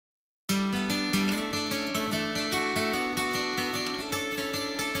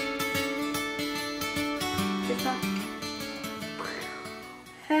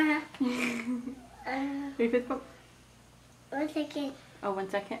Ready for the quote? 1 second. Oh, 1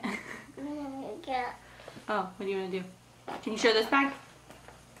 second. Yeah. Oh, what do you want to do? Can you show this bag?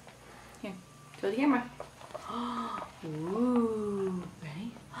 Here, show the camera. Ooh,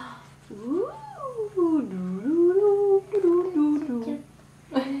 ready? Ooh.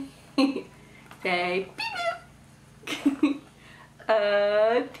 Say beep.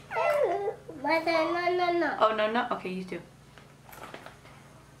 No. Oh, no. Okay, you do.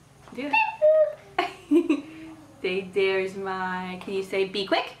 Do it. Say, there's my, can you say be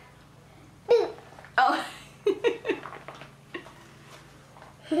quick? Oh.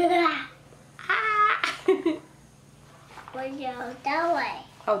 That way.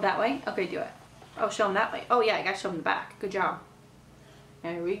 Oh, that way? Okay, do it. Oh, show them that way. Oh, yeah, I gotta show them the back. Good job.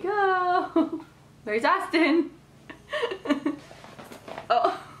 There we go. There's Austin.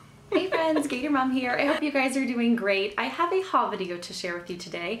 Oh. Hey friends, Gator Mom here. I hope you guys are doing great. I have a haul video to share with you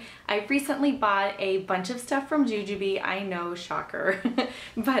today. I recently bought a bunch of stuff from Jujubee. I know, shocker.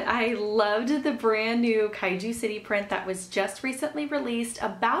 But I loved the brand new Kaiju City print that was just recently released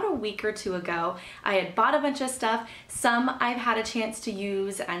about a week or two ago. I had bought a bunch of stuff. Some I've had a chance to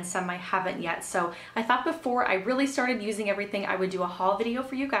use and some I haven't yet. So I thought before I really started using everything, I would do a haul video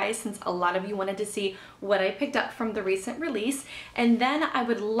for you guys since a lot of you wanted to see what I picked up from the recent release. And then I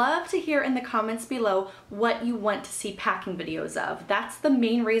would love to hear in the comments below what you want to see packing videos of. That's the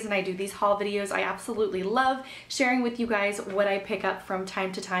main reason I do these haul videos. I absolutely love sharing with you guys what I pick up from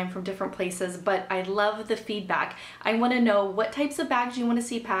time to time from different places, but I love the feedback. I want to know what types of bags you want to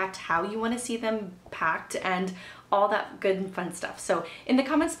see packed, how you want to see them packed, and all that good and fun stuff. So in the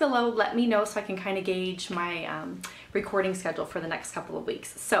comments below, let me know so I can kind of gauge my recording schedule for the next couple of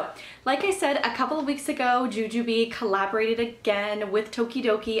weeks. So like I said, a couple of weeks ago, Jujubee collaborated again with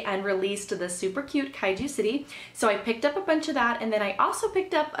Tokidoki and released the super cute Kaiju City. So I picked up a bunch of that, and then I also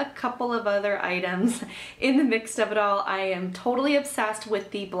picked up a couple of other items in the mix of it all. I am totally obsessed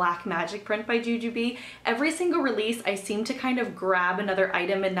with the Black Magic print by Jujubee. Every single release, I seem to kind of grab another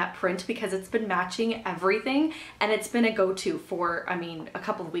item in that print because it's been matching everything. And it's been a go-to for, I mean, a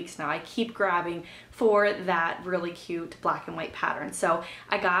couple of weeks now. I keep grabbing for that really cute black and white pattern. So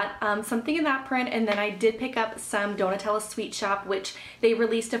I got something in that print, and then I did pick up some Donatella's Sweet Shop, which they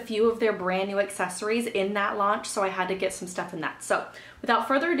released a few of their brand new accessories in that launch, so I had to get some stuff in that. So without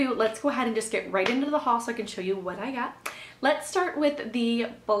further ado, let's go ahead and just get right into the haul so I can show you what I got. Let's start with the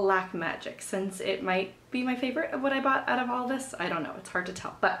Black Magic, since it might be my favorite of what I bought out of all this. I don't know, it's hard to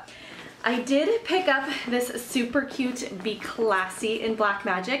tell, but I did pick up this super cute Be Classy in Black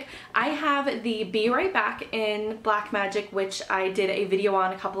Magic. I have the Be Right Back in Black Magic, which I did a video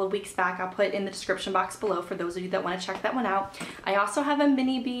on a couple of weeks back. I'll put in the description box below for those of you that want to check that one out. I also have a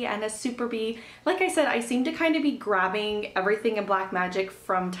Mini Bee and a Super Bee. Like I said, I seem to kind of be grabbing everything in Black Magic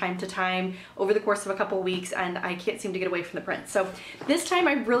from time to time over the course of a couple of weeks, and I can't seem to get away from the print. So this time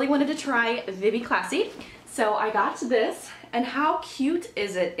I really wanted to try the Be Classy. So I got this, and how cute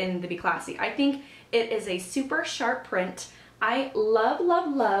is it in the Be Classy? I think it is a super sharp print. I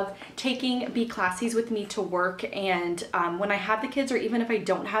love taking Be Classies with me to work, and when I have the kids, or even if I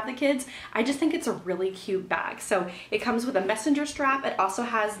don't have the kids, I just think it's a really cute bag. So it comes with a messenger strap. It also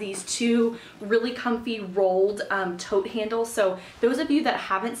has these two really comfy rolled tote handles. So those of you that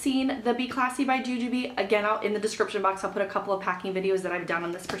haven't seen the Be Classy by Jujubee, again, in the description box, I'll put a couple of packing videos that I've done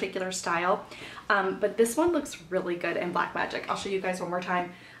on this particular style. But this one looks really good in Black Magic. I'll show you guys one more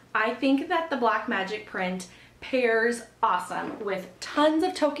time. I think that the Black Magic print pairs awesome with tons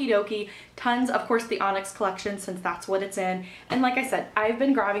of Tokidoki, tons, of course, the Onyx collection, since that's what it's in. And like I said, I've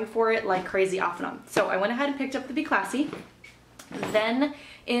been grabbing for it like crazy off and on. So I went ahead and picked up the Be Classy. Then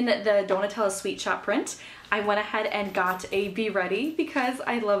in the Donatella's Sweet Shop print, I went ahead and got a Be Ready because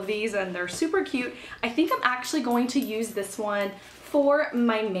I love these and they're super cute. I think I'm actually going to use this one for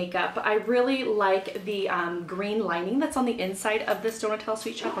my makeup. I really like the green lining that's on the inside of this Donatella's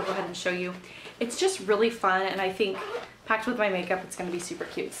Sweet Shop. I'll go ahead and show you. It's just really fun, and I think packed with my makeup, it's gonna be super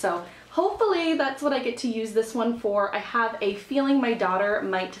cute. So hopefully that's what I get to use this one for. I have a feeling my daughter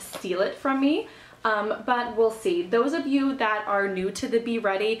might steal it from me, but we'll see. Those of you that are new to the Be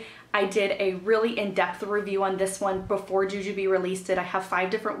Ready, I did a really in-depth review on this one before Jujubee released it. I have 5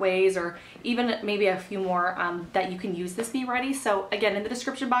 different ways, or even maybe a few more, that you can use this Be Ready. So again, in the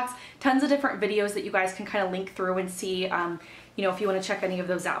description box, tons of different videos that you guys can kind of link through and see, you know, if you want to check any of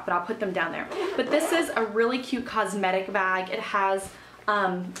those out, but I'll put them down there. But this is a really cute cosmetic bag. It has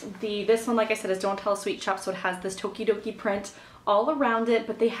this one, like I said, is Donatella's Sweet Shop, so it has this Tokidoki print all around it,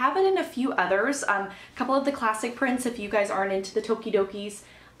 but they have it in a few others. A couple of the classic prints, if you guys aren't into the Tokidokis,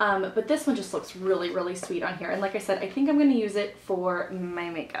 But this one just looks really, really sweet on here. And like I said, I think I'm gonna use it for my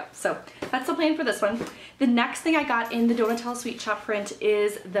makeup. So that's the plan for this one. The next thing I got in the Donatella Sweet Shop print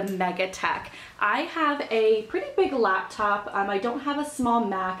is the Mega Tech. I have a pretty big laptop. I don't have a small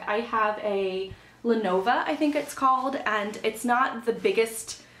Mac. I have a Lenovo, I think it's called, and it's not the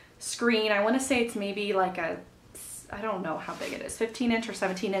biggest screen. I wanna say it's maybe like a, I don't know how big it is, 15 inch or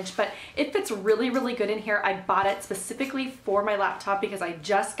 17 inch, but it fits really, really good in here. I bought it specifically for my laptop because I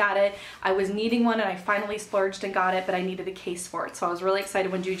just got it. I was needing one and I finally splurged and got it, but I needed a case for it. So I was really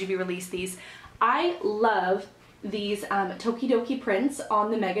excited when Jujubee released these. I love these Tokidoki prints on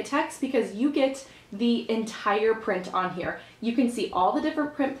the Megatex because you get the entire print on here. You can see all the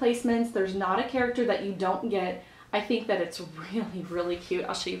different print placements. There's not a character that you don't get. I think that it's really, really cute.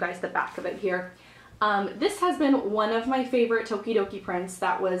 I'll show you guys the back of it here. This has been one of my favorite Tokidoki prints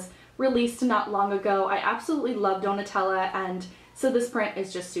that was released not long ago. I absolutely love Donatella, and so this print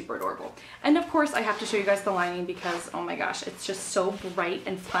is just super adorable. And of course I have to show you guys the lining because, oh my gosh, it's just so bright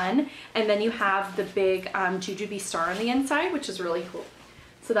and fun. And then you have the big Jujubee star on the inside, which is really cool.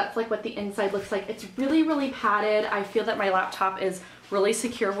 So that's like what the inside looks like. It's really, really padded. I feel that my laptop is really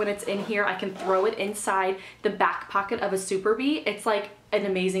secure when it's in here. I can throw it inside the back pocket of a Super Bee. It's like an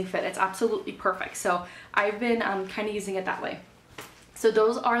amazing fit. It's absolutely perfect. So I've been kind of using it that way. So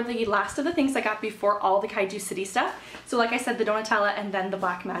those are the last of the things I got before all the Kaiju City stuff. So like I said, the Donatella and then the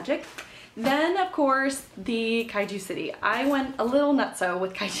Black Magic. Then of course the Kaiju City. I went a little nutso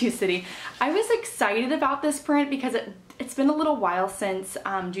with Kaiju City. I was excited about this print because it's been a little while since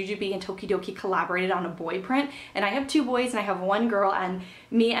Jujubee and Tokidoki collaborated on a boy print, and I have two boys and I have one girl, and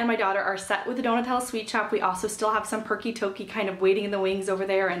me and my daughter are set with the Donatella Sweet Shop. We also still have some Perky Toki kind of waiting in the wings over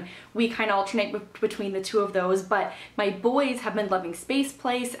there, and we kind of alternate between the two of those. But my boys have been loving Space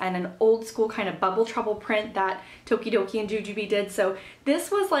Place and an old school kind of Bubble Trouble print that Tokidoki and Jujubee did. So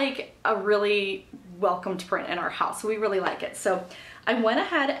this was like a really welcomed print in our house. We really like it. So I went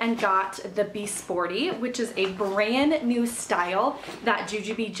ahead and got the Be Sporty, which is a brand new style that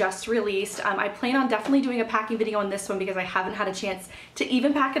Jujubee just released. I plan on definitely doing a packing video on this one because I haven't had a chance to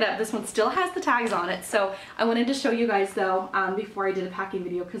even pack it up. This one still has the tags on it. So I wanted to show you guys though before I did a packing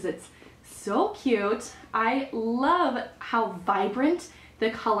video because it's so cute. I love how vibrant the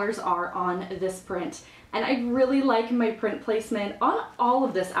colors are on this print. And I really like my print placement on all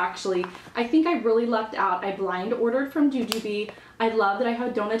of this actually. I think I really lucked out. I blind ordered from Jujubee. I love that I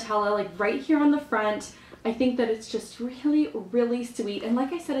have Donatella like right here on the front. I think that it's just really, really sweet. And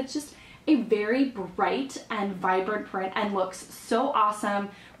like I said, it's just a very bright and vibrant print and looks so awesome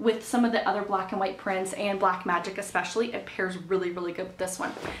with some of the other black and white prints and Black Magic especially. It pairs really, really good with this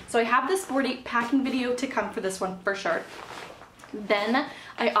one. So I have this sporty packing video to come for this one for sure. Then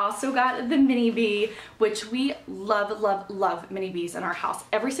I also got the Mini Bee, which we love, love, love Mini Bees in our house.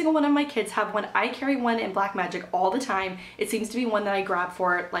 Every single one of my kids have one. I carry one in Black Magic all the time. It seems to be one that I grab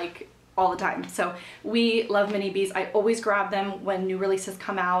for like all the time. So we love Mini Bees. I always grab them when new releases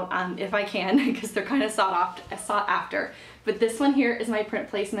come out if I can because they're kind of sought after. But this one here is my print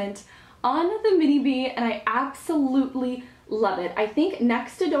placement on the Mini Bee and I absolutely love it. I think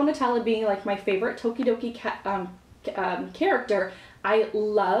next to Donatella being like my favorite Tokidoki character, I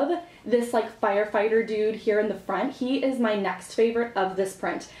love this like firefighter dude here in the front. He is my next favorite of this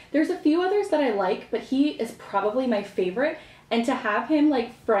print. There's a few others that I like, but he is probably my favorite. And to have him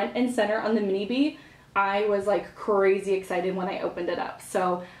like front and center on the Mini Bee, I was like crazy excited when I opened it up.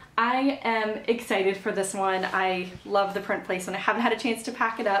 So I am excited for this one. I love the print placement. I haven't had a chance to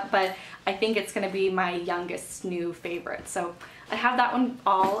pack it up, but I think it's going to be my youngest new favorite. So I have that one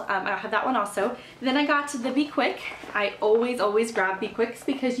I have that one also. Then I got the Be Quick. I always grab Be Quicks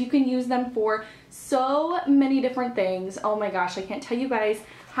because you can use them for so many different things. Oh my gosh, I can't tell you guys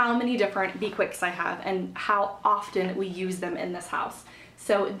how many different Be Quicks I have and how often we use them in this house.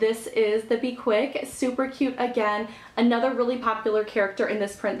 So this is the Be Quick, super cute again. Another really popular character in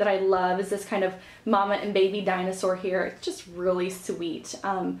this print that I love is this kind of mama and baby dinosaur here. It's just really sweet.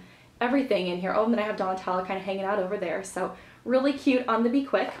 Everything in here. Oh, and then I have Donatella kind of hanging out over there. So really cute on the Be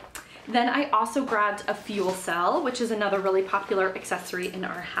Quick. Then I also grabbed a fuel cell, which is another really popular accessory in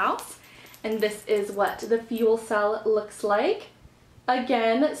our house. And this is what the fuel cell looks like.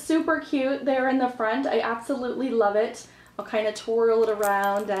 Again, super cute there in the front. I absolutely love it. I'll kind of twirl it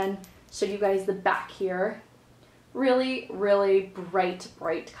around and show you guys the back here. Really, really bright,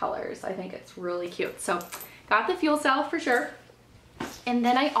 bright colors. I think it's really cute. So got the fuel cell for sure. And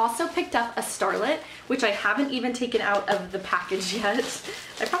then I also picked up a Starlet, which I haven't even taken out of the package yet.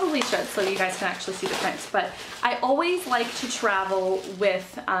 I probably should so you guys can actually see the prints, but I always like to travel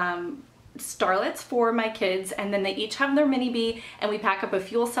with starlets for my kids, and then they each have their mini bee, and we pack up a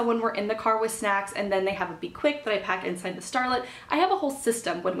fuel cell when we're in the car with snacks, and then they have a Be Quick that I pack inside the starlet. I have a whole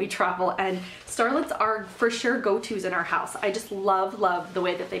system when we travel, and starlets are for sure go-tos in our house. I just love the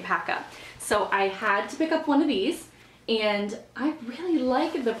way that they pack up. So I had to pick up one of these, and I really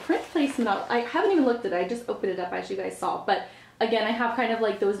like the print placement. I haven't even looked at it, I just opened it up as you guys saw, but again, I have kind of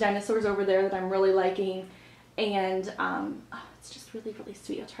like those dinosaurs over there that I'm really liking, and oh, it's just really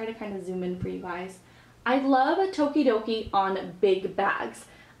sweet. I'll try to kind of zoom in for you guys. I love a Tokidoki on big bags.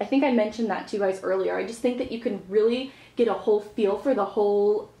 I think I mentioned that to you guys earlier. I just think that you can really get a whole feel for the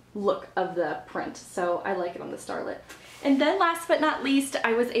whole look of the print, so I like it on the starlet. And then last but not least,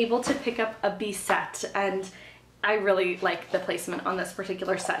 I was able to pick up a bee set, and I really like the placement on this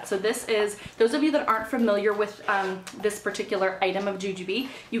particular set. So this is, those of you that aren't familiar with this particular item of Jujubee,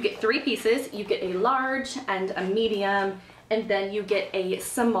 you get 3 pieces. You get a large and a medium, and then you get a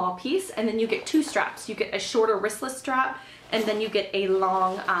small piece, and then you get 2 straps. You get a shorter wristless strap, and then you get a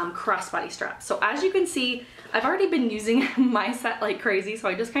long crossbody strap. So as you can see, I've already been using my set like crazy, so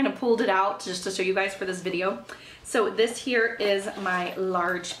I just kind of pulled it out just to show you guys for this video. So this here is my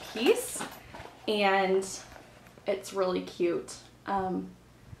large piece, and it's really cute.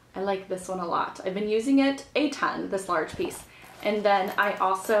 I like this one a lot. I've been using it a ton, this large piece. And then I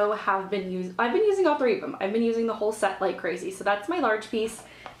also have been I've been using all 3 of them. I've been using the whole set like crazy. So that's my large piece.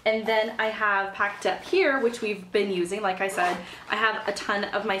 And then I have packed up here, which we've been using, like I said, I have a ton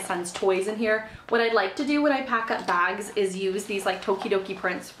of my son's toys in here. What I like to do when I pack up bags is use these like Tokidoki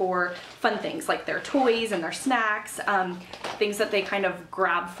prints for fun things, like their toys and their snacks, things that they kind of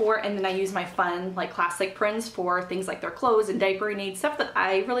grab for, and then I use my fun like classic prints for things like their clothes and diaper needs, stuff that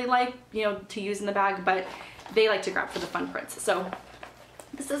I really like, you know, to use in the bag, but they like to grab for the fun prints. So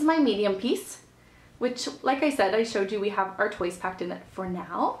this is my medium piece, which, like I said, I showed you we have our toys packed in it for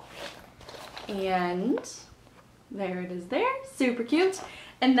now. And there it is there, super cute.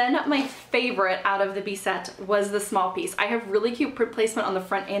 And then my favorite out of the bee set was the small piece. I have really cute print placement on the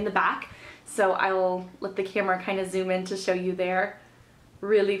front and the back, so I will let the camera kind of zoom in to show you there.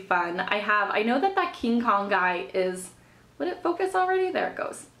 Really fun. I know that King Kong guy is, would it focus already? There it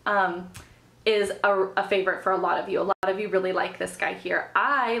goes. Is a favorite for a lot of you. A lot of you really like this guy here.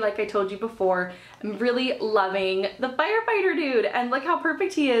 Like I told you before, I'm really loving the firefighter dude, and look how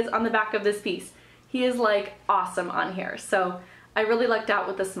perfect he is on the back of this piece. He is like awesome on here. So I really lucked out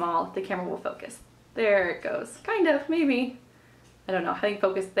with the small. The camera will focus. There it goes. Kind of, maybe. I don't know. I think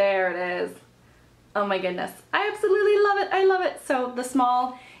focus. There it is. Oh my goodness. I absolutely love it. I love it. So the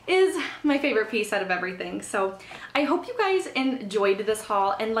small is my favorite piece out of everything. So I hope you guys enjoyed this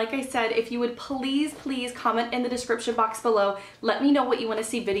haul, and like I said, if you would please comment in the description box below, let me know what you want to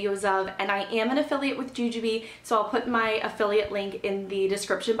see videos of. And I am an affiliate with Jujubee, so I'll put my affiliate link in the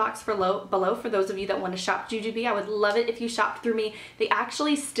description box below for those of you that want to shop Jujubee. I would love it if you shopped through me. They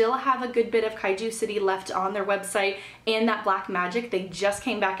actually still have a good bit of Kaiju City left on their website, and that Black Magic, they just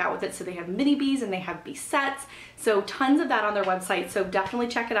came back out with it. So they have mini bees and they have bee sets, so tons of that on their website, so definitely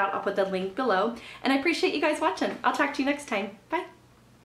check it out. I'll put the link below, and I appreciate you guys watching. I'll talk to you next time. Bye.